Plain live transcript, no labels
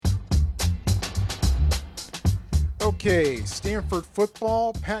Okay, Stanford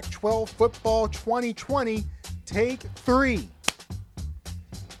football, Pac-12 football 2020, take 3.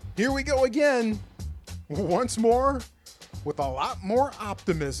 Here we go again, once more, with a lot more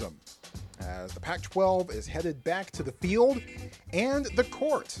optimism, as the Pac-12 is headed back to the field and the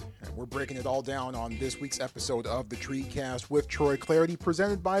court. And we're breaking it all down on this week's episode of the TreeCast with Troy Clarity,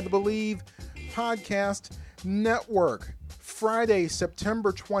 presented by the Believe Podcast Network. Friday,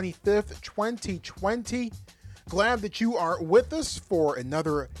 September 25th, 2020. Glad that you are with us for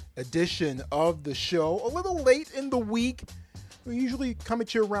another edition of the show. A little late in the week. We usually come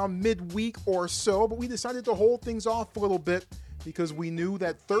at you around midweek or so, but we decided to hold things off a little bit because we knew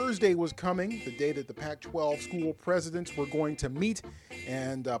that Thursday was coming, the day that the Pac-12 school presidents were going to meet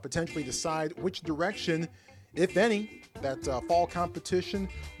and potentially decide which direction, if any, that fall competition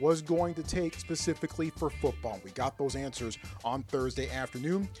was going to take specifically for football. We got those answers on Thursday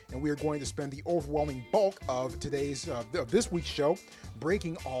afternoon, and we are going to spend the overwhelming bulk of this week's show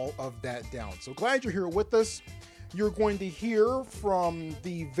breaking all of that down. So glad you're here with us. You're going to hear from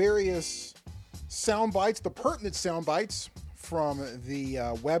the various soundbites, the pertinent soundbites from the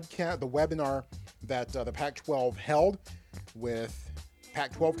webinar that the Pac-12 held with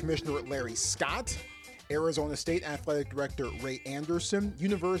Pac-12 Commissioner Larry Scott, Arizona State Athletic Director Ray Anderson,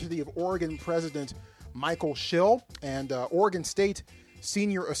 University of Oregon President Michael Schill, and Oregon State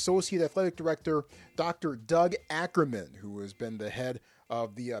Senior Associate Athletic Director Dr. Doug Ackerman, who has been the head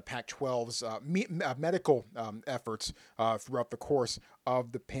of the Pac-12's medical efforts throughout the course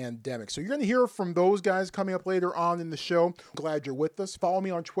of the pandemic. So you're going to hear from those guys coming up later on in the show. Glad you're with us. Follow me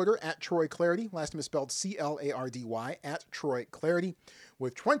on Twitter at Troy Clarity, last name is spelled C-L-A-R-D-Y, at Troy Clarity.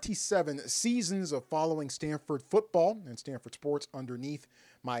 With 27 seasons of following Stanford football and Stanford sports underneath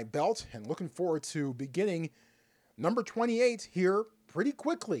my belt, and looking forward to beginning number 28 here pretty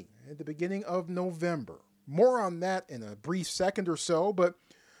quickly at the beginning of November. More on that in a brief second or so, but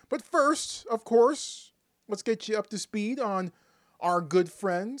first, of course, let's get you up to speed on our good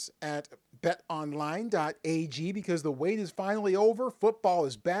friends at betonline.ag, because the wait is finally over. Football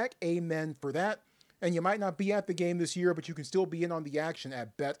is back. Amen for that. And you might not be at the game this year, but you can still be in on the action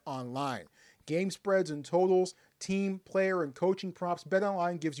at BetOnline. Game spreads and totals, team, player, and coaching props.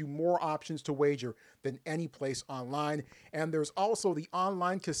 BetOnline gives you more options to wager than any place online. And there's also the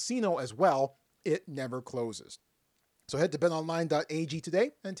online casino as well. It never closes. So head to betonline.ag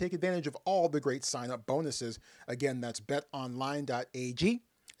today and take advantage of all the great sign-up bonuses. Again, that's betonline.ag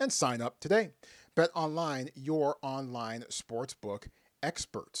and sign up today. BetOnline, your online sportsbook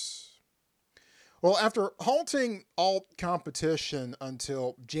experts. Well, after halting all competition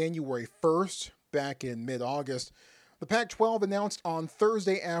until January 1st, back in mid-August, the Pac-12 announced on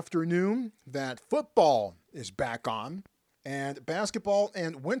Thursday afternoon that football is back on, and basketball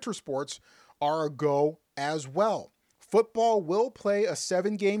and winter sports are a go as well. Football will play a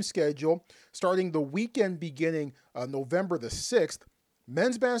 7-game schedule starting the weekend beginning November the 6th.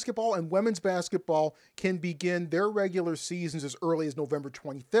 Men's basketball and women's basketball can begin their regular seasons as early as November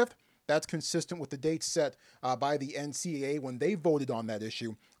 25th. That's consistent with the date set by the NCAA when they voted on that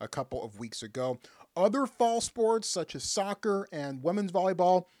issue a couple of weeks ago. Other fall sports, such as soccer and women's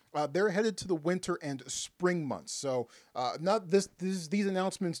volleyball, they're headed to the winter and spring months. So these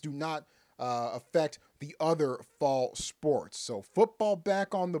announcements do not affect the other fall sports. So football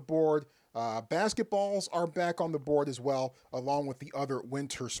back on the board. Basketballs are back on the board as well, along with the other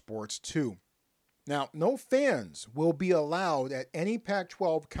winter sports too. Now, no fans will be allowed at any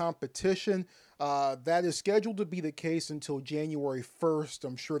Pac-12 competition. That is scheduled to be the case until January 1st.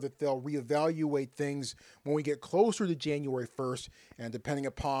 I'm sure that they'll reevaluate things when we get closer to January 1st, and depending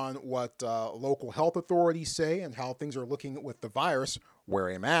upon what local health authorities say and how things are looking with the virus, wear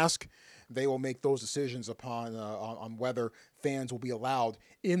a mask, they will make those decisions on whether fans will be allowed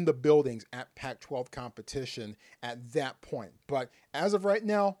in the buildings at Pac-12 competition at that point. But as of right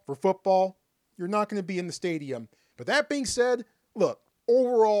now, for football, you're not going to be in the stadium. But that being said, look,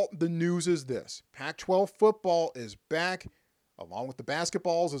 overall, the news is this. Pac-12 football is back, along with the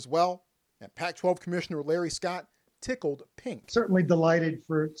basketballs as well. And Pac-12 Commissioner Larry Scott tickled pink. Certainly delighted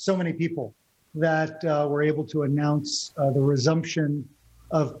for so many people that we're able to announce the resumption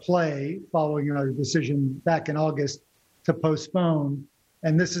of play following our decision back in August to postpone.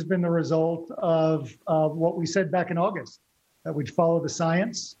 And this has been the result of what we said back in August, that we'd follow the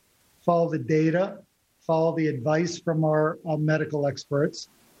science, follow the data, follow the advice from our medical experts,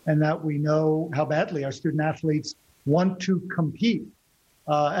 and that we know how badly our student athletes want to compete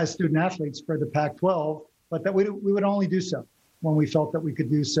as student athletes for the Pac-12, but that we would only do so when we felt that we could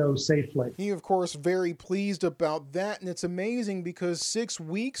do so safely. He, of course, very pleased about that, and it's amazing because 6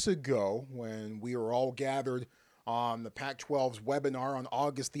 weeks ago, when we were all gathered on the Pac-12's webinar on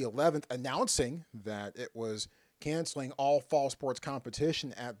August the 11th, announcing that it was canceling all fall sports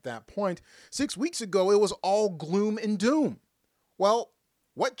competition at that point. 6 weeks ago, it was all gloom and doom. Well,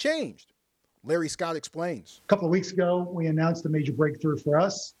 what changed? Larry Scott explains. A couple of weeks ago, we announced a major breakthrough for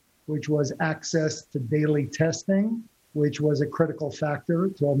us, which was access to daily testing, which was a critical factor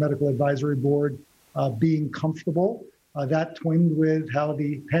to our medical advisory board being comfortable. That twinned with how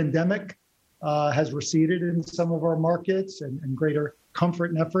the pandemic has receded in some of our markets and greater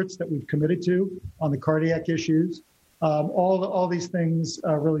comfort and efforts that we've committed to on the cardiac issues. All these things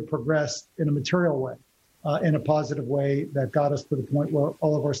really progressed in a material way, in a positive way that got us to the point where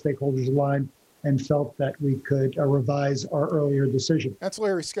all of our stakeholders aligned and felt that we could revise our earlier decision. That's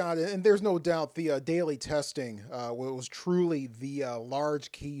Larry Scott, and there's no doubt the daily testing was truly the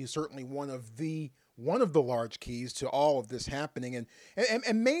large key, certainly one of the large keys to all of this happening,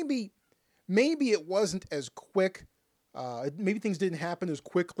 and maybe it wasn't as quick. Maybe things didn't happen as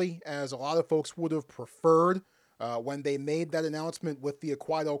quickly as a lot of folks would have preferred. When they made that announcement with the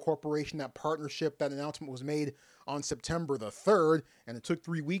Aquidel Corporation, that partnership, that announcement was made on September the 3rd, and it took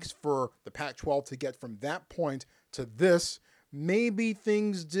 3 weeks for the Pac-12 to get from that point to this. Maybe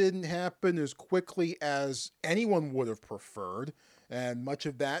things didn't happen as quickly as anyone would have preferred, and much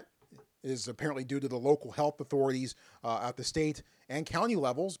of that is apparently due to the local health authorities at the state and county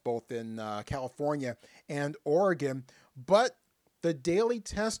levels, both in California and Oregon. But the daily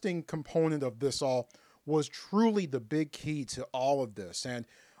testing component of this all was truly the big key to all of this. And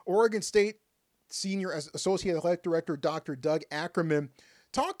Oregon State Senior Associate Athletic Director Dr. Doug Ackerman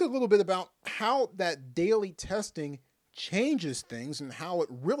talked a little bit about how that daily testing changes things and how it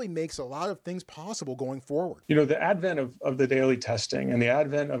really makes a lot of things possible going forward. You know, the advent of the daily testing and the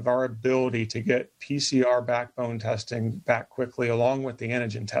advent of our ability to get PCR backbone testing back quickly along with the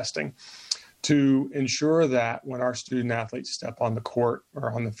antigen testing to ensure that when our student athletes step on the court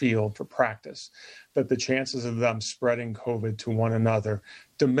or on the field for practice, that the chances of them spreading COVID to one another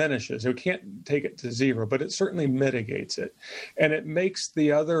diminishes. We can't take it to zero, but it certainly mitigates it. And it makes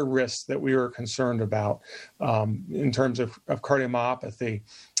the other risks that we were concerned about in terms of cardiomyopathy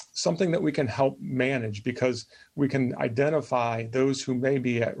something that we can help manage, because we can identify those who may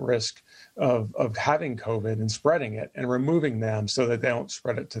be at risk of having COVID and spreading it and removing them so that they don't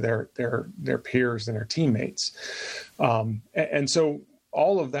spread it to their peers and their teammates. And so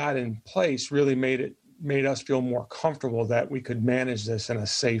all of that in place really made us feel more comfortable that we could manage this in a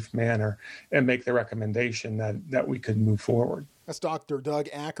safe manner and make the recommendation that we could move forward. That's Dr. Doug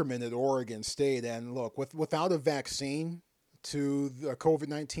Ackerman at Oregon State. And look, without a vaccine to the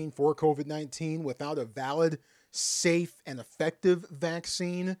COVID-19, for COVID-19, without a valid, safe, and effective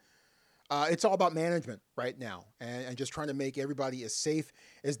vaccine, it's all about management right now and just trying to make everybody as safe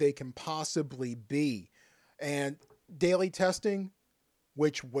as they can possibly be. And daily testing,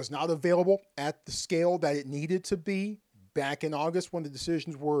 which was not available at the scale that it needed to be back in August when the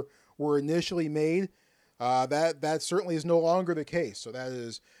decisions were initially made, that certainly is no longer the case. So that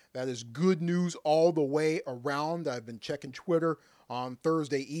is good news all the way around. I've been checking Twitter on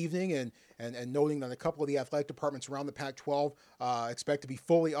Thursday evening and noting that a couple of the athletic departments around the Pac-12 expect to be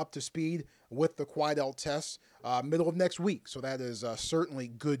fully up to speed with the Quidel tests middle of next week. So that is certainly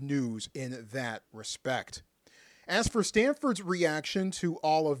good news in that respect. As for Stanford's reaction to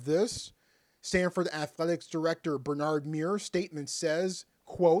all of this, Stanford Athletics Director Bernard Muir's statement says,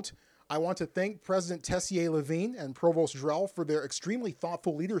 quote, "I want to thank President Tessier-Levine and Provost Drell for their extremely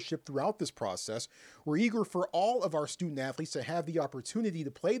thoughtful leadership throughout this process. We're eager for all of our student athletes to have the opportunity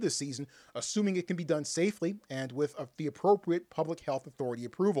to play this season, assuming it can be done safely and with the appropriate public health authority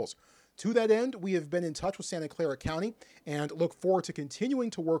approvals. To that end, we have been in touch with Santa Clara County and look forward to continuing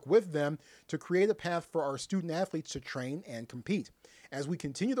to work with them to create a path for our student athletes to train and compete. As we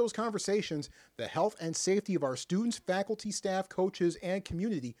continue those conversations, the health and safety of our students, faculty, staff, coaches, and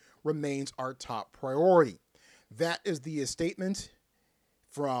community remains our top priority." That is the statement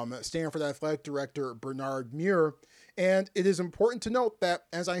from Stanford Athletic Director Bernard Muir. And it is important to note that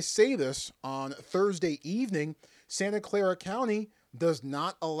as I say this on Thursday evening, Santa Clara County does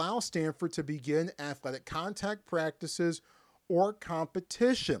not allow Stanford to begin athletic contact practices or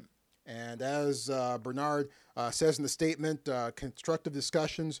competition. And as Bernard says in the statement, constructive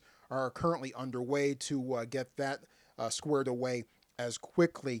discussions are currently underway to get that squared away as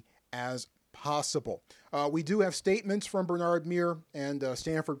quickly as possible. We do have statements from Bernard Muir and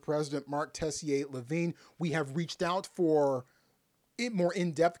Stanford President Mark Tessier-Levine. We have reached out for more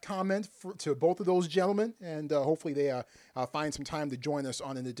in-depth comment to both of those gentlemen, and hopefully they find some time to join us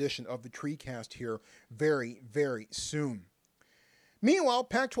on an edition of the TreeCast here very, very soon. Meanwhile,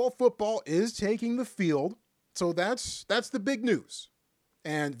 Pac-12 football is taking the field So that's the big news,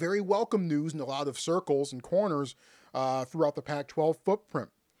 and very welcome news in a lot of circles and corners throughout the Pac-12 footprint.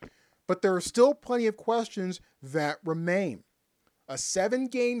 But there are still plenty of questions that remain. A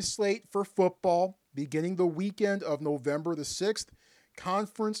 7-game slate for football beginning the weekend of November the 6th,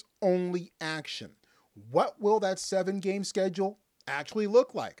 conference-only action. What will that 7-game schedule actually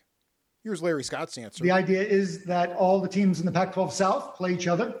look like? Here's Larry Scott's answer. The idea is that all the teams in the Pac-12 South play each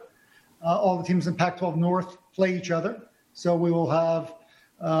other. All the teams in Pac-12 North play each other. So we will have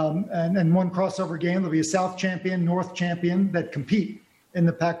and one crossover game. There'll be a South champion, North champion that compete in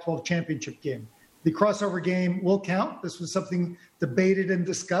the Pac-12 championship game. The crossover game will count. This was something debated and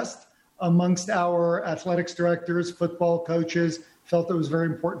discussed amongst our athletics directors, football coaches, felt it was very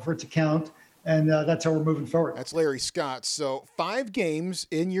important for it to count. And that's how we're moving forward. That's Larry Scott. So 5 games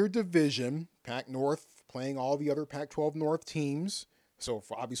in your division, Pac North playing all the other Pac-12 North teams. So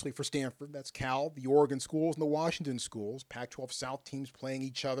obviously for Stanford, that's Cal, the Oregon schools, and the Washington schools. Pac-12 South teams playing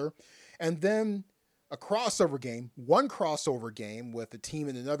each other. And then a crossover game, one crossover game with a team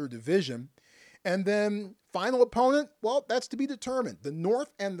in another division. And then final opponent, well, that's to be determined. The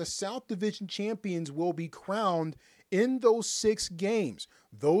North and the South Division champions will be crowned in those 6 games.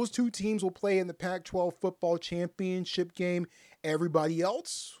 Those 2 teams will play in the Pac-12 football championship game. Everybody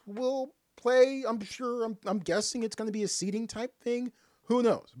else will play, I'm guessing it's going to be a seeding type thing. Who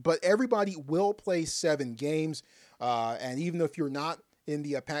knows? But everybody will play 7 games. And even if you're not in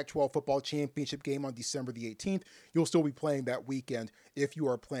the Pac-12 football championship game on December the 18th, you'll still be playing that weekend if you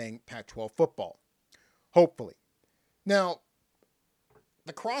are playing Pac-12 football. Hopefully. Now,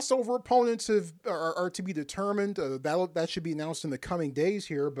 the crossover opponents are to be determined. That should be announced in the coming days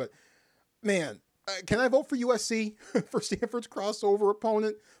here. But, man, can I vote for USC for Stanford's crossover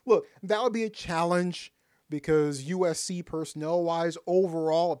opponent? Look, that would be a challenge because USC personnel-wise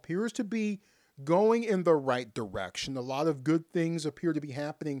overall appears to be going in the right direction. A lot of good things appear to be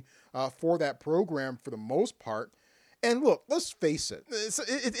happening for that program for the most part. And look, let's face it,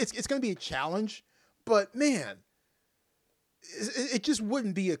 it's going to be a challenge. But, man, it just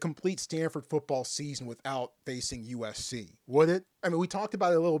wouldn't be a complete Stanford football season without facing USC, would it? I mean, we talked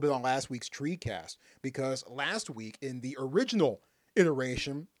about it a little bit on last week's TreeCast because last week in the original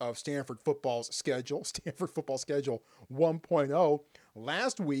iteration of Stanford football schedule 1.0,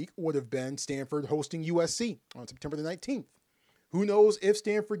 last week would have been Stanford hosting USC on September the 19th. Who knows if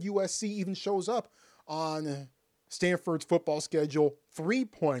Stanford USC even shows up on Stanford's football schedule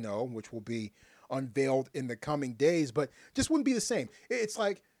 3.0, which will be unveiled in the coming days, but just wouldn't be the same. It's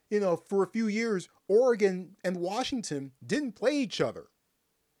like, for a few years, Oregon and Washington didn't play each other.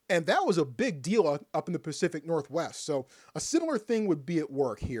 And that was a big deal up in the Pacific Northwest. So a similar thing would be at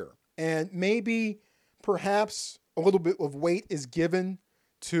work here. And maybe, perhaps, a little bit of weight is given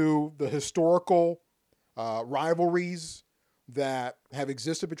to the historical rivalries that have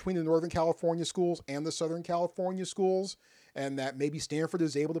existed between the Northern California schools and the Southern California schools, and that maybe Stanford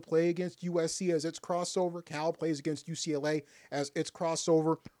is able to play against USC as its crossover. Cal plays against UCLA as its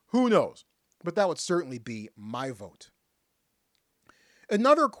crossover. Who knows? But that would certainly be my vote.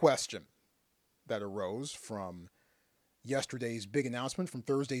 Another question that arose from yesterday's big announcement, from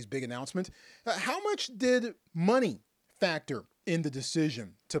Thursday's big announcement, how much did money factor in the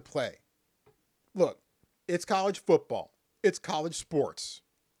decision to play? Look, it's college football. It's college sports.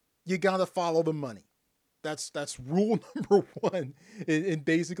 You got to follow the money. That's rule number 1 in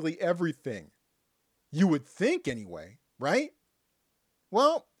basically everything. You would think anyway, right?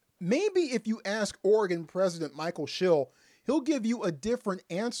 Well, maybe if you ask Oregon President Michael Schill, he'll give you a different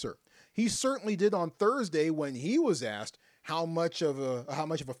answer. He certainly did on Thursday when he was asked how much of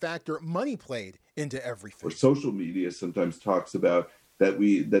a factor money played into everything. Or social media sometimes talks about that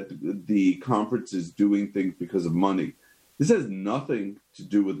the conference is doing things because of money. This has nothing to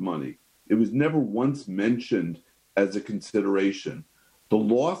do with money. It was never once mentioned as a consideration. The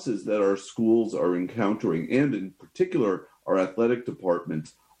losses that our schools are encountering, and in particular our athletic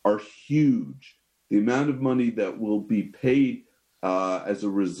departments, are huge. The amount of money that will be paid as a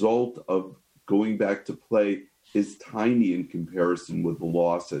result of going back to play is tiny in comparison with the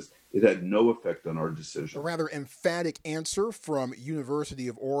losses. It had no effect on our decision. A rather emphatic answer from University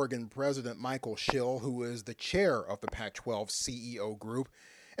of Oregon President Michael Schill, who is the chair of the Pac-12 CEO group.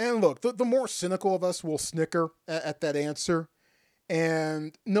 And look, the more cynical of us will snicker at that answer.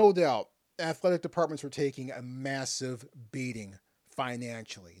 And no doubt, athletic departments are taking a massive beating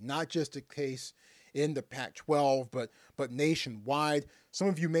financially. Not just a case in the Pac-12, but nationwide. Some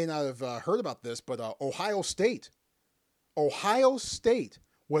of you may not have heard about this, but Ohio State,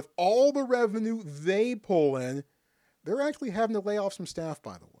 with all the revenue they pull in, they're actually having to lay off some staff,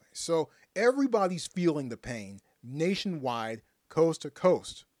 by the way. So everybody's feeling the pain nationwide, coast to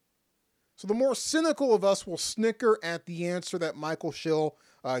coast. So the more cynical of us will snicker at the answer that Michael Schill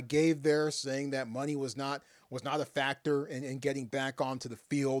gave there, saying that money was not a factor in getting back onto the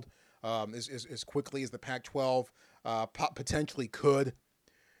field as quickly as the Pac-12 potentially could.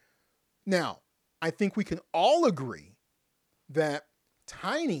 Now, I think we can all agree that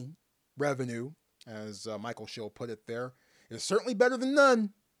tiny revenue, as Michael Schill put it there, is certainly better than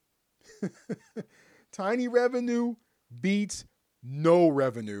none. Tiny revenue beats no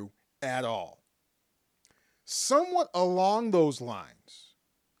revenue at all. Somewhat along those lines,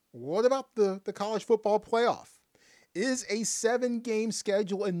 what about the college football playoff? Is a 7-game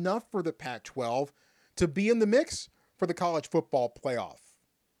schedule enough for the Pac-12 to be in the mix for the college football playoff?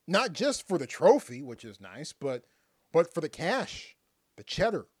 Not just for the trophy, which is nice, but for the cash, the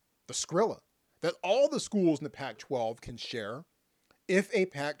cheddar, the Skrilla, that all the schools in the Pac-12 can share if a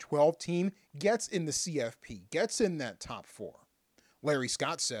Pac-12 team gets in the CFP, gets in that top 4. Larry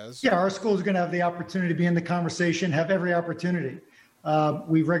Scott says, yeah, our school is going to have the opportunity to be in the conversation, have every opportunity.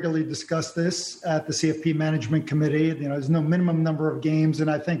 We regularly discuss this at the CFP Management Committee. There's no minimum number of games, and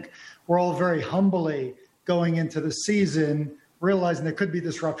I think we're all very humbly going into the season realizing there could be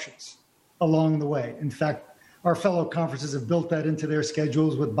disruptions along the way. In fact, our fellow conferences have built that into their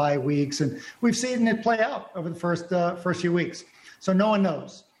schedules with bye weeks, and we've seen it play out over the first few weeks. So no one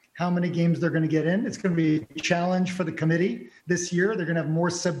knows how many games they're going to get in. It's going to be a challenge for the committee this year. They're going to have more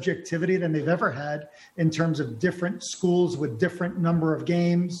subjectivity than they've ever had in terms of different schools with different number of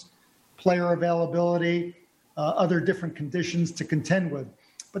games, player availability, other different conditions to contend with.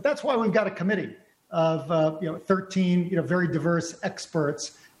 But that's why we've got a committee of 13 very diverse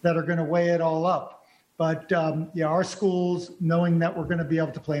experts that are going to weigh it all up. But our schools, knowing that we're going to be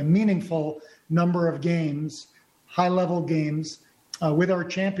able to play a meaningful number of games, high-level games, with our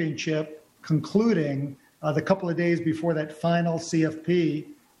championship concluding the couple of days before that final CFP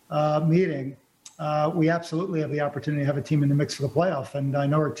meeting, we absolutely have the opportunity to have a team in the mix for the playoff. And I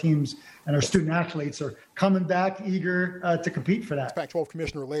know our teams and our student athletes are coming back eager to compete for that. Pac-12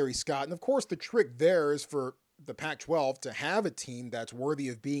 Commissioner Larry Scott. And of course, the trick there is for the Pac-12 to have a team that's worthy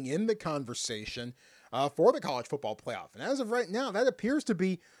of being in the conversation for the college football playoff. And as of right now, that appears to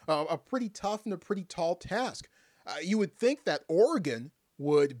be a pretty tough and a pretty tall task. You would think that Oregon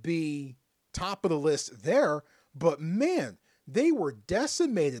would be top of the list there, but man, they were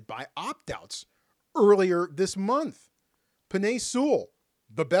decimated by opt-outs earlier this month. Penei Sewell,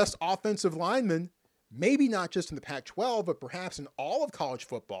 the best offensive lineman, maybe not just in the Pac-12, but perhaps in all of college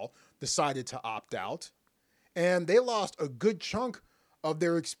football, decided to opt out. And they lost a good chunk of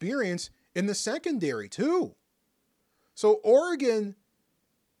their experience in the secondary too. So Oregon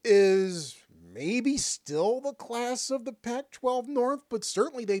is maybe still the class of the Pac-12 North, but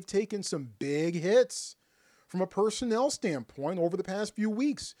certainly they've taken some big hits from a personnel standpoint over the past few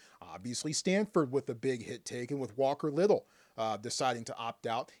weeks. Obviously, Stanford with a big hit taken with Walker Little deciding to opt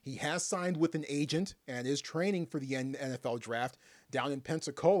out. He has signed with an agent and is training for the NFL draft down in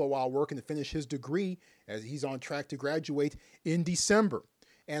Pensacola while working to finish his degree as he's on track to graduate in December.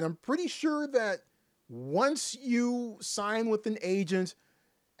 And I'm pretty sure that once you sign with an agent,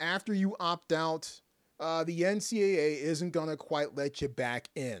 after you opt out, the NCAA isn't going to quite let you back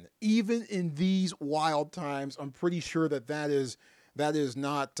in. Even in these wild times, I'm pretty sure that is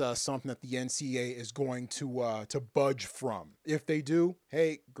not something that the NCAA is going to budge from. If they do,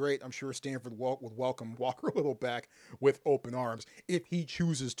 hey, great. I'm sure Stanford would welcome Walker Little back with open arms if he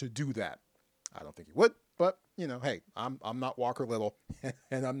chooses to do that. I don't think he would, but hey, I'm not Walker Little,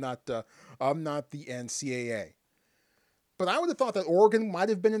 and I'm not the NCAA. But I would have thought that Oregon might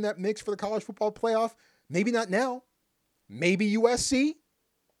have been in that mix for the college football playoff. Maybe not now. Maybe USC.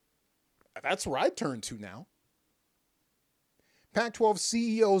 That's where I'd turn to now. Pac-12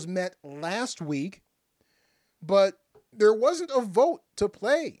 CEOs met last week, but there wasn't a vote to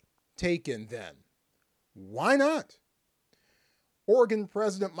play taken then. Why not? Oregon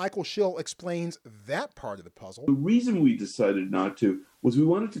President Michael Schill explains that part of the puzzle. The reason we decided not to was we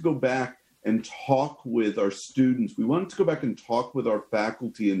wanted to go back and talk with our students. We wanted to go back and talk with our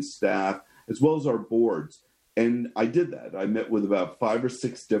faculty and staff, as well as our boards. And I did that. I met with about 5 or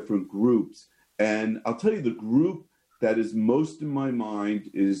 6 different groups. And I'll tell you, the group that is most in my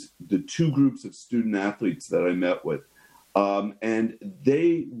mind is the 2 groups of student athletes that I met with. And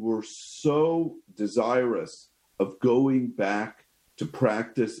they were so desirous of going back to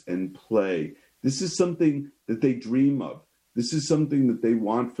practice and play. This is something that they dream of. This is something that they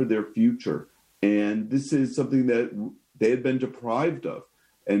want for their future. And this is something that they had been deprived of.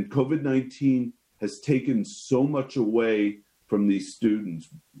 And COVID-19 has taken so much away from these students.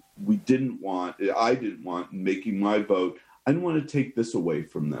 I didn't want in making my vote. I didn't want to take this away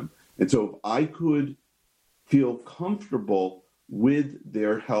from them. And so if I could feel comfortable with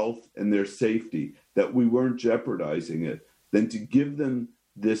their health and their safety, that we weren't jeopardizing it, then to give them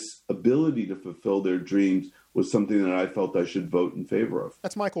this ability to fulfill their dreams was something that I felt I should vote in favor of.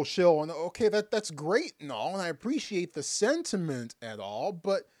 That's Michael Schill, and okay, that's great and all, and I appreciate the sentiment and all,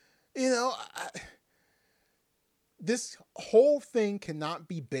 but this whole thing cannot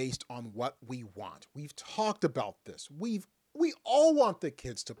be based on what we want. We've talked about this. We all want the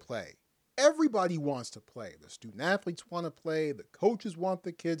kids to play. Everybody wants to play. The student athletes want to play. The coaches want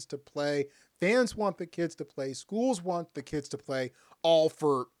the kids to play. Fans want the kids to play. Schools want the kids to play, all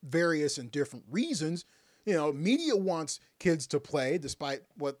for various and different reasons. Media wants kids to play, despite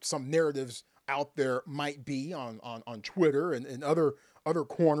what some narratives out there might be on Twitter and other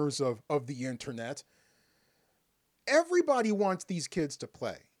corners of the internet. Everybody wants these kids to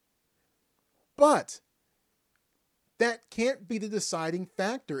play. But that can't be the deciding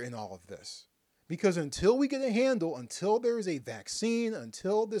factor in all of this. Because until we get a handle, until there is a vaccine,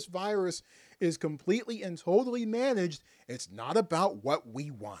 until this virus is completely and totally managed, it's not about what we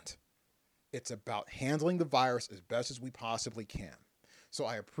want. It's about handling the virus as best as we possibly can. So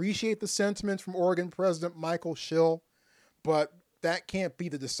I appreciate the sentiment from Oregon President Michael Schill, but that can't be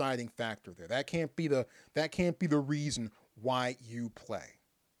the deciding factor there. That can't be the reason why you play.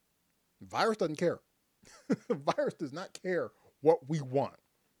 The virus doesn't care. The virus does not care what we want.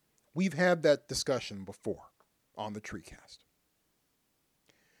 We've had that discussion before on the TreeCast.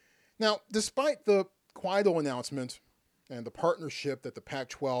 Now, despite the Quido announcement and the partnership that the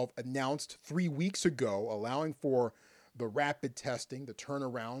Pac-12 announced 3 weeks ago, allowing for the rapid testing, the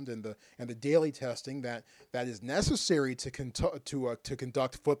turnaround, and the daily testing that is necessary to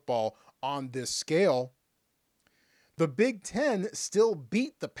conduct football on this scale, the Big Ten still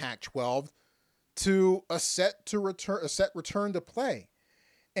beat the Pac-12 to a set return to play.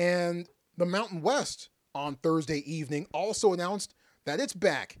 And the Mountain West on Thursday evening also announced that it's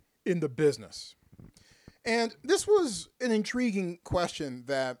back in the business. And this was an intriguing question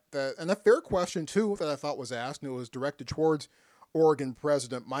and a fair question too that I thought was asked, and it was directed towards Oregon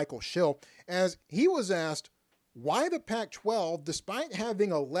President Michael Schill, as he was asked why the Pac-12, despite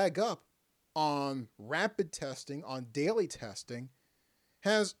having a leg up on rapid testing, on daily testing,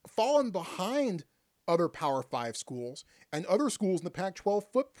 has fallen behind other Power 5 schools and other schools in the Pac-12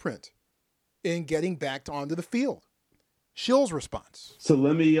 footprint in getting back onto the field. Schill's response. So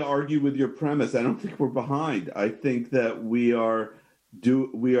let me argue with your premise. I don't think we're behind. I think that we are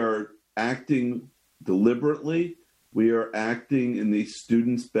acting deliberately. We are acting in the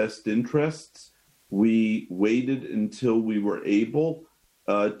students' best interests. We waited until we were able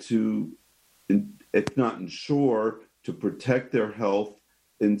to, if not ensure, to protect their health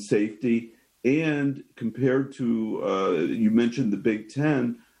and safety. And compared to, you mentioned the Big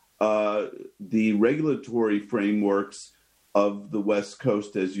Ten, the regulatory frameworks of the West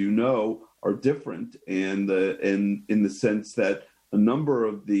Coast, as you know, are different, and in the sense that a number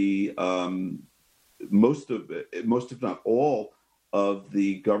of the most if not all of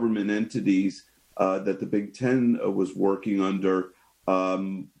the government entities that the Big Ten was working under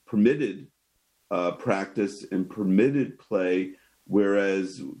permitted practice and permitted play,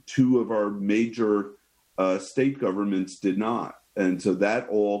 whereas two of our major state governments did not. And so that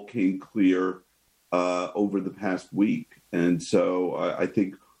all came clear over the past week. And so I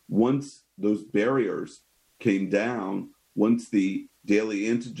think once those barriers came down, once the daily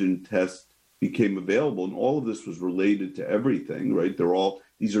antigen test became available, and all of this was related to everything, right?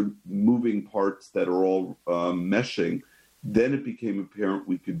 These are moving parts that are all meshing. Then it became apparent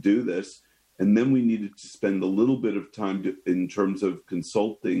we could do this. And then we needed to spend a little bit of time in terms of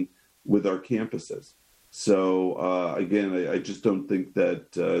consulting with our campuses. So again, I just don't think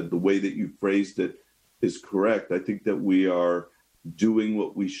that the way that you phrased it is correct. I think that we are doing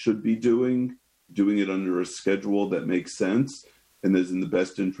what we should be doing it under a schedule that makes sense and is in the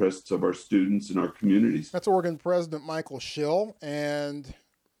best interests of our students and our communities. That's Oregon President Michael Schill. And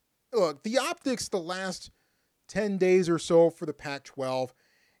look, the optics the last 10 days or so for the Pac-12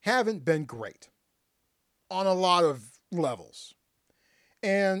 haven't been great on a lot of levels.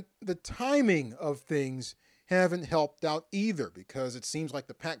 And the timing of things haven't helped out either, because it seems like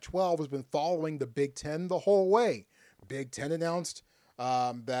the Pac-12 has been following the Big Ten the whole way. Big Ten announced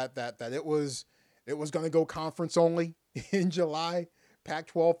that it was going to go conference only in July.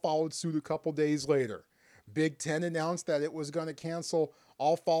 Pac-12 followed suit a couple days later. Big Ten announced that it was going to cancel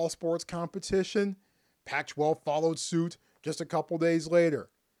all fall sports competition. Pac-12 followed suit just a couple days later.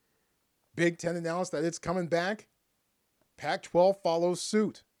 Big Ten announced that it's coming back. Pac-12 follows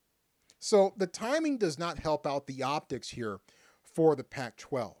suit. So the timing does not help out the optics here for the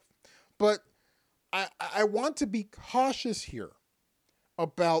Pac-12. But I want to be cautious here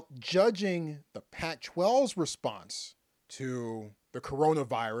about judging the Pac-12's response to the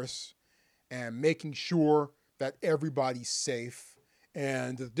coronavirus and making sure that everybody's safe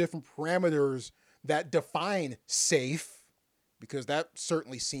and the different parameters that define safe, because that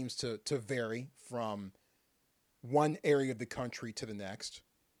certainly seems to vary from one area of the country to the next.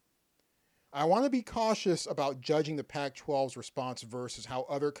 I want to be cautious about judging the Pac-12's response versus how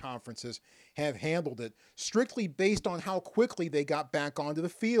other conferences have handled it, strictly based on how quickly they got back onto the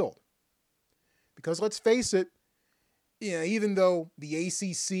field. Because let's face it, even though the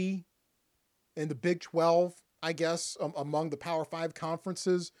ACC and the Big 12, I guess, among the Power 5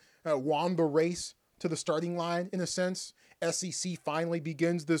 conferences, won the race to the starting line, in a sense, SEC finally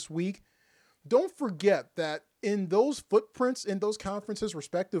begins this week. Don't forget that in those footprints, in those conferences'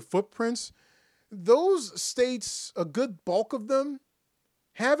 respective footprints, those states, a good bulk of them,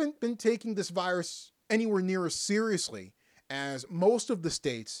 haven't been taking this virus anywhere near as seriously as most of the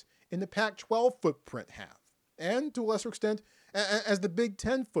states in the Pac-12 footprint have, and to a lesser extent, as the Big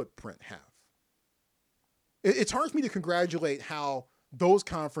Ten footprint have. It's hard for me to congratulate how those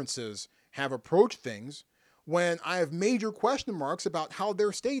conferences have approached things when I have major question marks about how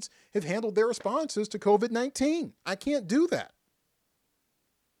their states have handled their responses to COVID-19. I can't do that.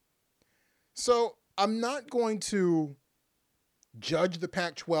 So I'm not going to judge the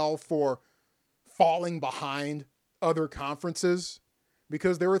Pac-12 for falling behind other conferences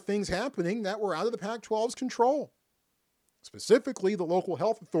because there were things happening that were out of the Pac-12's control. Specifically, the local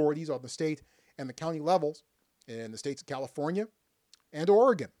health authorities on the state and the county levels in the states of California and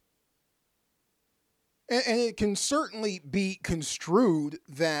Oregon. And it can certainly be construed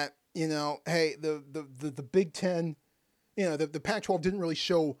that, hey, the Big Ten, the Pac-12 didn't really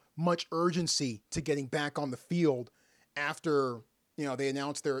show much urgency to getting back on the field after, they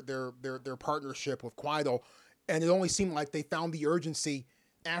announced their partnership with Quido. And it only seemed like they found the urgency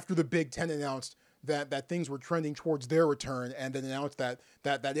after the Big Ten announced that things were trending towards their return and then announced that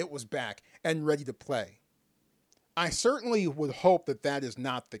it was back and ready to play. I certainly would hope that is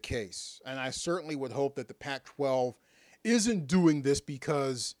not the case. And I certainly would hope that the Pac-12 isn't doing this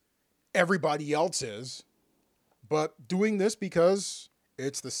because everybody else is, but doing this because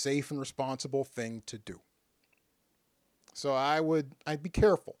it's the safe and responsible thing to do. So I'd be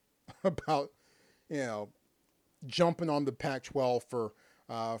careful about, jumping on the Pac-12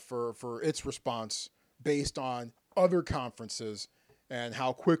 for its response based on other conferences and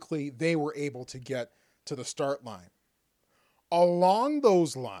how quickly they were able to get to the start line. Along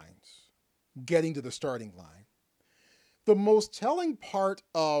those lines, getting to the starting line, the most telling part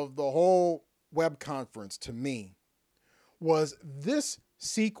of the whole web conference to me was this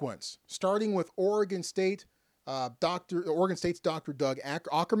sequence, starting with Oregon State's Dr. Doug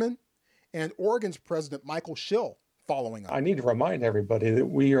Ackerman and Oregon's President Michael Schill following up. I need to remind everybody that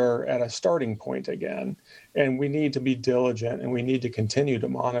we are at a starting point again, and we need to be diligent and we need to continue to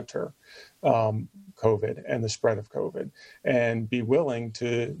monitor COVID and the spread of COVID and be willing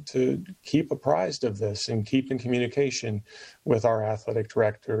to keep apprised of this and keep in communication with our athletic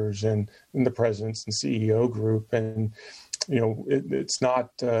directors and the presidents and CEO group. And, it's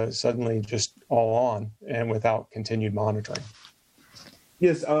not suddenly just all on and without continued monitoring.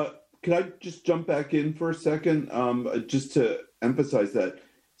 Yes. Can I just jump back in for a second, just to emphasize that?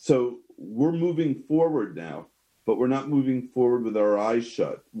 So we're moving forward now, but we're not moving forward with our eyes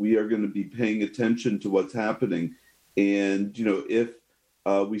shut. We are going to be paying attention to what's happening. And, if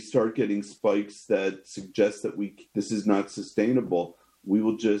we start getting spikes that suggest that this is not sustainable, we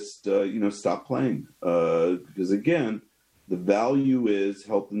will just, stop playing. Because, again, the value is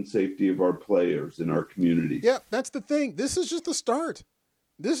health and safety of our players in our communities. Yeah, that's the thing. This is just the start.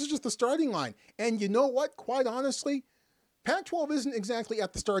 This is just the starting line. And you know what? Quite honestly, Pac-12 isn't exactly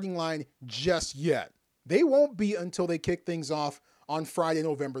at the starting line just yet. They won't be until they kick things off on Friday,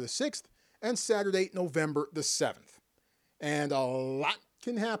 November the 6th and Saturday, November the 7th. And a lot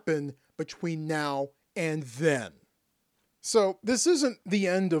can happen between now and then. So this isn't the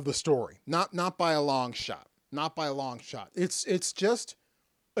end of the story. Not by a long shot. Not by a long shot. It's just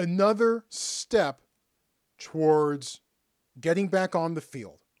another step towards getting back on the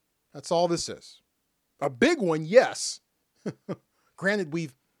field. That's all this is. A big one, yes. Granted,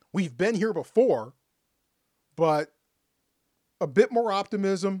 we've been here before, but a bit more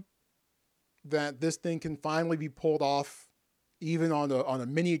optimism that this thing can finally be pulled off, even on a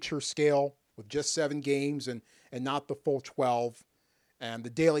miniature scale with just 7 games and not the full 12, and the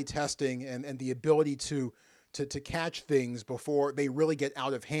daily testing and the ability to to catch things before they really get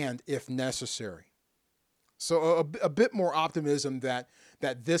out of hand if necessary. So a bit more optimism that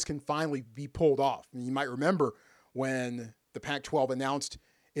this can finally be pulled off. And you might remember when the Pac-12 announced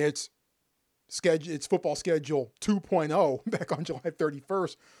its football schedule 2.0 back on July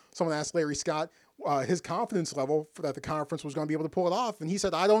 31st. Someone asked Larry Scott his confidence level that the conference was going to be able to pull it off, and he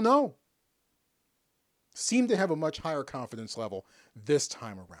said, "I don't know." Seemed to have a much higher confidence level this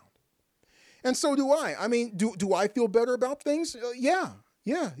time around. And so do I. I mean, do I feel better about things?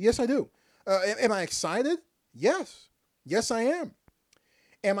 Yes, I do. Am I excited? Yes, I am.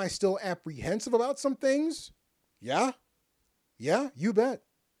 Am I still apprehensive about some things? Yeah, you bet.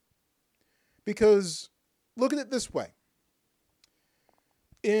 Because look at it this way.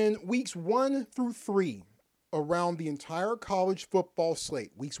 In weeks 1 through 3, around the entire college football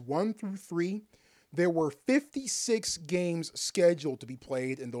slate, weeks 1 through 3, there were 56 games scheduled to be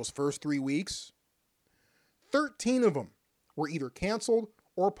played in those first 3 weeks. 13 of them were either canceled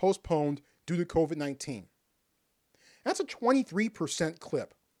or postponed due to COVID-19. That's a 23%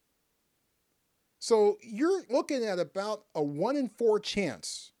 clip. So you're looking at about a 1 in 4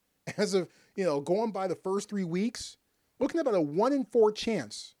 chance, as of, going by the first 3 weeks, looking at about a 1 in 4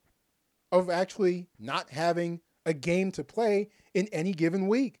 chance of actually not having a game to play in any given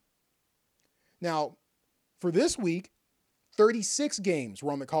week. Now, for this week, 36 games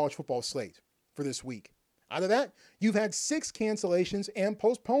were on the college football slate for this week. Out of that, you've had 6 cancellations and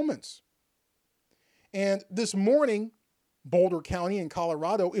postponements. And this morning, Boulder County in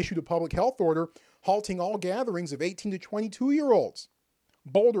Colorado issued a public health order halting all gatherings of 18 to 22-year-olds.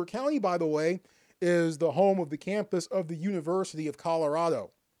 Boulder County, by the way, is the home of the campus of the University of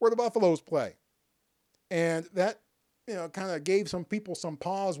Colorado, where the Buffaloes play. And that, kind of gave some people some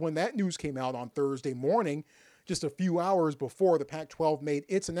pause when that news came out on Thursday morning, just a few hours before the Pac-12 made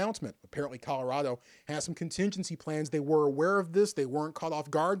its announcement. Apparently, Colorado has some contingency plans. They were aware of this. They weren't caught off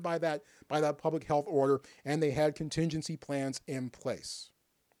guard by that public health order, and they had contingency plans in place.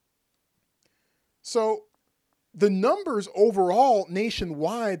 So the numbers overall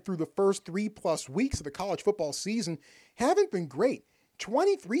nationwide through the first 3+ weeks of the college football season haven't been great.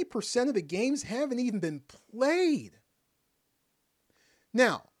 23% of the games haven't even been played.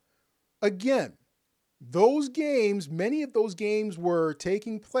 Now, again, those games, many of those games were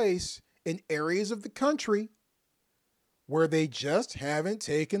taking place in areas of the country where they just haven't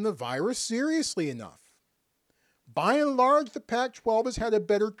taken the virus seriously enough. By and large, the Pac-12 has had a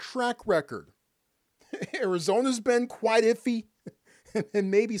better track record. Arizona's been quite iffy, and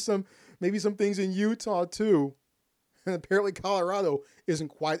maybe some things in Utah too. And apparently Colorado isn't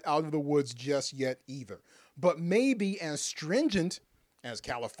quite out of the woods just yet either. But maybe as stringent as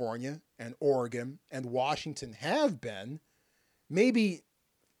California and Oregon and Washington have been, maybe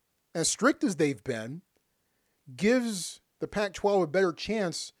as strict as they've been, gives the Pac-12 a better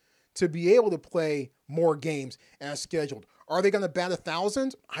chance to be able to play more games as scheduled. Are they going to bat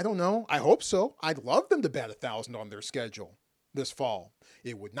 1,000? I don't know. I hope so. I'd love them to bat 1,000 on their schedule this fall.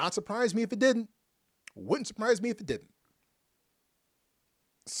 It would not surprise me if it didn't. Wouldn't surprise me if it didn't.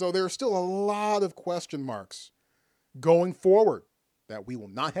 So there are still a lot of question marks going forward that we will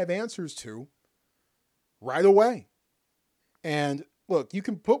not have answers to right away. And look, you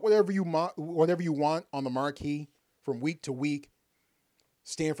can put whatever you want on the marquee from week to week.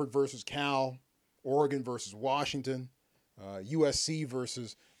 Stanford versus Cal, Oregon versus Washington, USC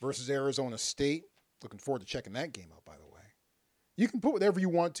versus Arizona State. Looking forward to checking that game out, by the way. You can put whatever you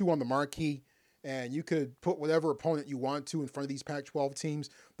want to on the marquee, and you could put whatever opponent you want to in front of these Pac-12 teams.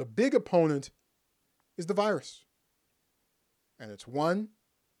 The big opponent is the virus. And it's one,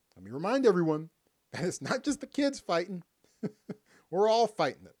 let me remind everyone, that it's not just the kids fighting. We're all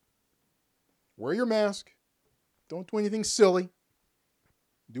fighting it. Wear your mask. Don't do anything silly.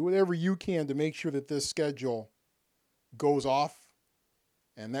 Do whatever you can to make sure that this schedule goes off,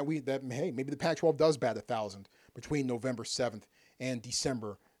 and maybe the Pac-12 does bat 1,000 between November 7th and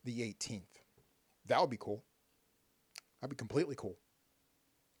December the 18th. That would be cool. That'd be completely cool.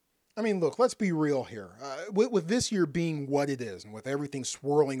 I mean, look, let's be real here. With this year being what it is, and with everything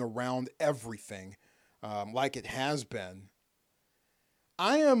swirling around everything like it has been,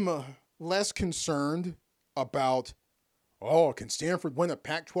 I am less concerned about, can Stanford win a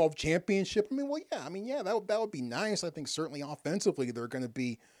Pac-12 championship? That would be nice. I think certainly offensively they're going to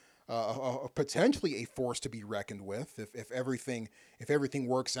be potentially a force to be reckoned with if everything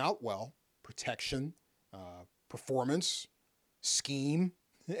works out well. Protection, performance, scheme,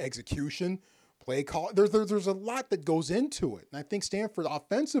 execution, play call. There's a lot that goes into it, and I think Stanford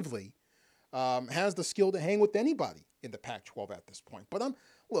offensively has the skill to hang with anybody in the Pac-12 at this point. But I'm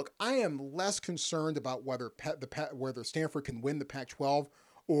look, I am less concerned about whether whether Stanford can win the Pac-12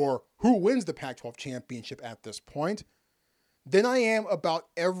 or who wins the Pac-12 championship at this point than I am about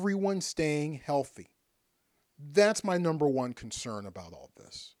everyone staying healthy. That's my number one concern about all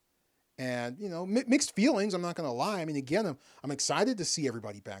this. And, mixed feelings, I'm not going to lie. I mean, again, I'm excited to see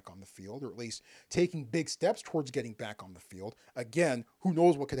everybody back on the field, or at least taking big steps towards getting back on the field. Again, who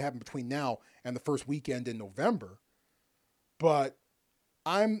knows what could happen between now and the first weekend in November. But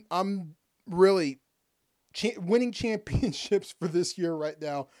I'm really winning championships for this year right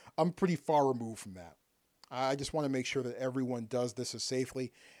now. I'm pretty far removed from that. I just want to make sure that everyone does this as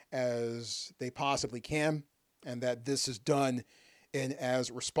safely as they possibly can, and that this is done in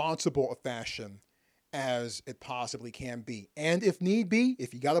as responsible a fashion as it possibly can be. And if need be,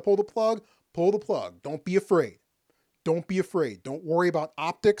 if you got to pull the plug, pull the plug. Don't be afraid. Don't be afraid. Don't worry about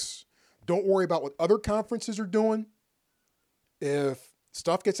optics. Don't worry about what other conferences are doing. If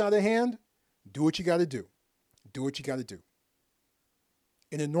stuff gets out of hand, do what you got to do. Do what you got to do.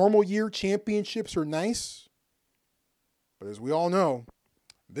 In a normal year, championships are nice. But as we all know,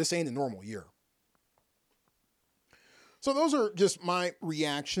 this ain't a normal year. So those are just my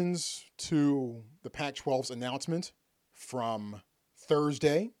reactions to the Pac-12's announcement from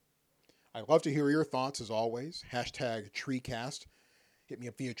Thursday. I'd love to hear your thoughts as always. #TreeCast. Hit me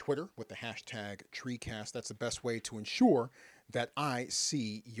up via Twitter with the #TreeCast. That's the best way to ensure that I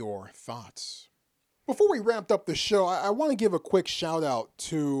see your thoughts. Before we wrap up the show, I want to give a quick shout out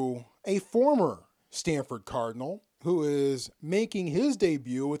to a former Stanford Cardinal who is making his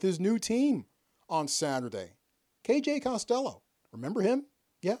debut with his new team on Saturday. KJ Costello. Remember him?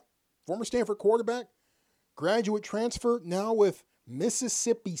 Yeah. Former Stanford quarterback. Graduate transfer, now with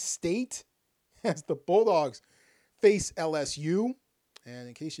Mississippi State as the Bulldogs face LSU. And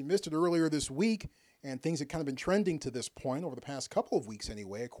in case you missed it earlier this week, and things had kind of been trending to this point over the past couple of weeks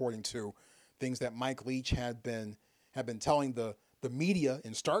anyway, according to things that Mike Leach had been telling the media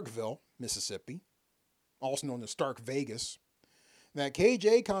in Starkville, Mississippi, also known as Stark Vegas, that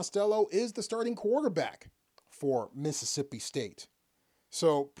KJ Costello is the starting quarterback for Mississippi State.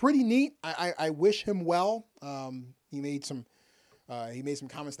 So pretty neat. I wish him well. He made some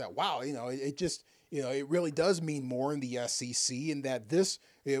comments that, wow, it really does mean more in the SEC, and that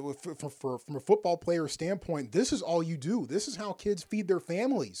from a football player standpoint, this is all you do. This is how kids feed their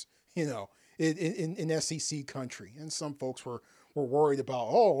families, in SEC country. And some folks were worried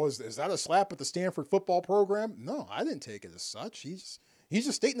about, is that a slap at the Stanford football program? No, I didn't take it as such. He's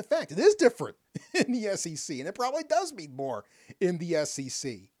just stating the fact. It is different in the SEC, and it probably does mean more in the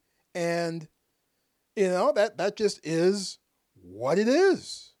SEC. And, that just is what it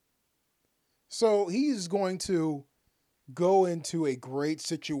is. So he's going to go into a great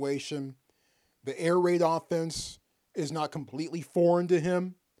situation. The air raid offense is not completely foreign to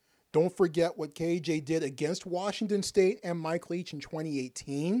him. Don't forget what KJ did against Washington State and Mike Leach in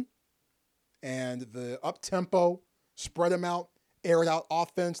 2018. And the up-tempo, spread them out, air it out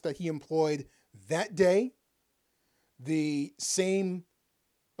offense that he employed that day. The same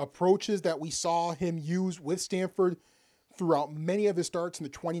approaches that we saw him use with Stanford throughout many of his starts in the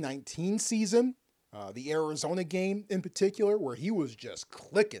 2019 season. The Arizona game in particular, where he was just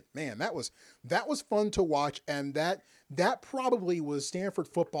clicking. Man, that was fun to watch, and that probably was Stanford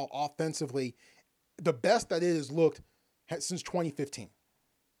football offensively the best that it has looked since 2015.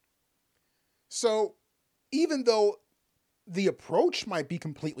 So even though the approach might be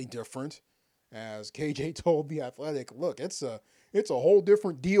completely different, as KJ told The Athletic, look, it's a whole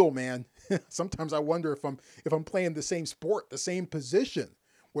different deal, man. Sometimes I wonder if I'm playing the same sport, the same position,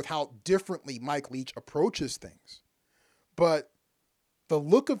 with how differently Mike Leach approaches things. But the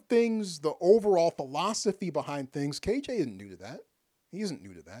look of things, the overall philosophy behind things, KJ isn't new to that. He isn't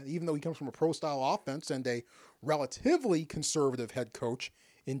new to that, even though he comes from a pro-style offense and a relatively conservative head coach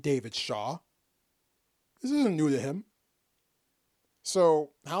in David Shaw. This isn't new to him.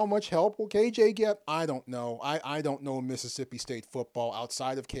 So how much help will KJ get? I don't know. I don't know Mississippi State football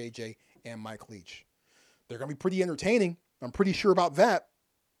outside of KJ and Mike Leach. They're going to be pretty entertaining. I'm pretty sure about that.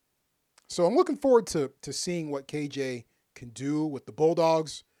 So I'm looking forward to seeing what KJ can do with the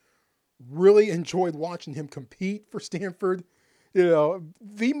Bulldogs. Really enjoyed watching him compete for Stanford. The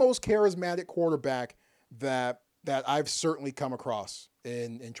most charismatic quarterback that I've certainly come across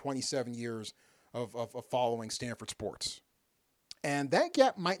in 27 years of following Stanford sports. And that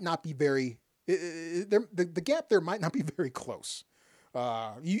gap might not be the gap there might not be very close.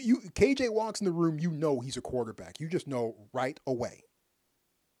 KJ walks in the room, he's a quarterback. You just know right away.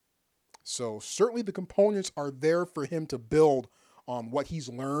 So certainly the components are there for him to build on what he's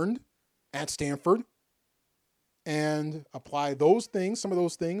learned at Stanford. and apply those things, some of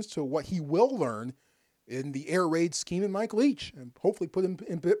those things, to what he will learn in the air raid scheme in Mike Leach, and hopefully put him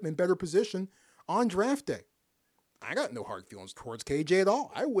in better position on draft day. I got no hard feelings towards KJ at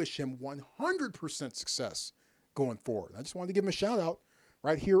all. I wish him 100% success going forward. I just wanted to give him a shout out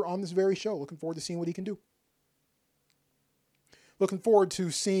right here on this very show. Looking forward to seeing what he can do. Looking forward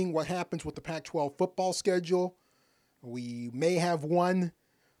to seeing what happens with the Pac-12 football schedule. We may have one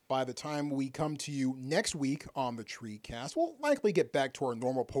by the time we come to you next week on the TreeCast. We'll likely get back to our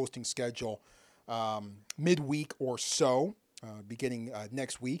normal posting schedule midweek or so, beginning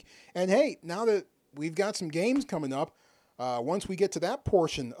next week. And hey, now that we've got some games coming up, once we get to that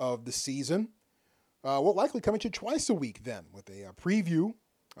portion of the season, we'll likely come at you twice a week then with a preview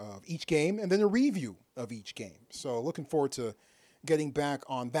of each game and then a review of each game. So looking forward to getting back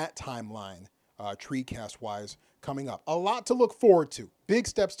on that timeline, TreeCast-wise, coming up. A lot to look forward to. Big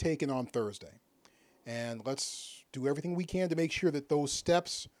steps taken on Thursday. And let's do everything we can to make sure that those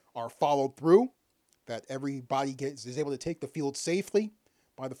steps are followed through, that everybody is able to take the field safely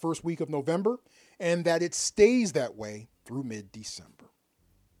by the first week of November, and that it stays that way through mid-December.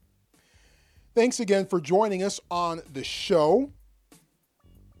 Thanks again for joining us on the show,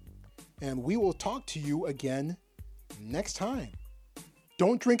 and we will talk to you again next time.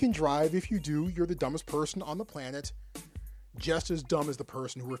 Don't drink and drive. If you do, you're the dumbest person on the planet. Just as dumb as the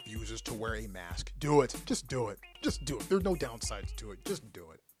person who refuses to wear a mask. Do it. Just do it. Just do it. There's no downsides to it. Just do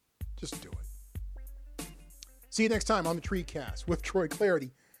it. Just do it. See you next time on the TreeCast with Troy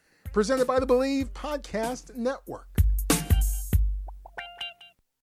Clarity, presented by the Believe Podcast Network.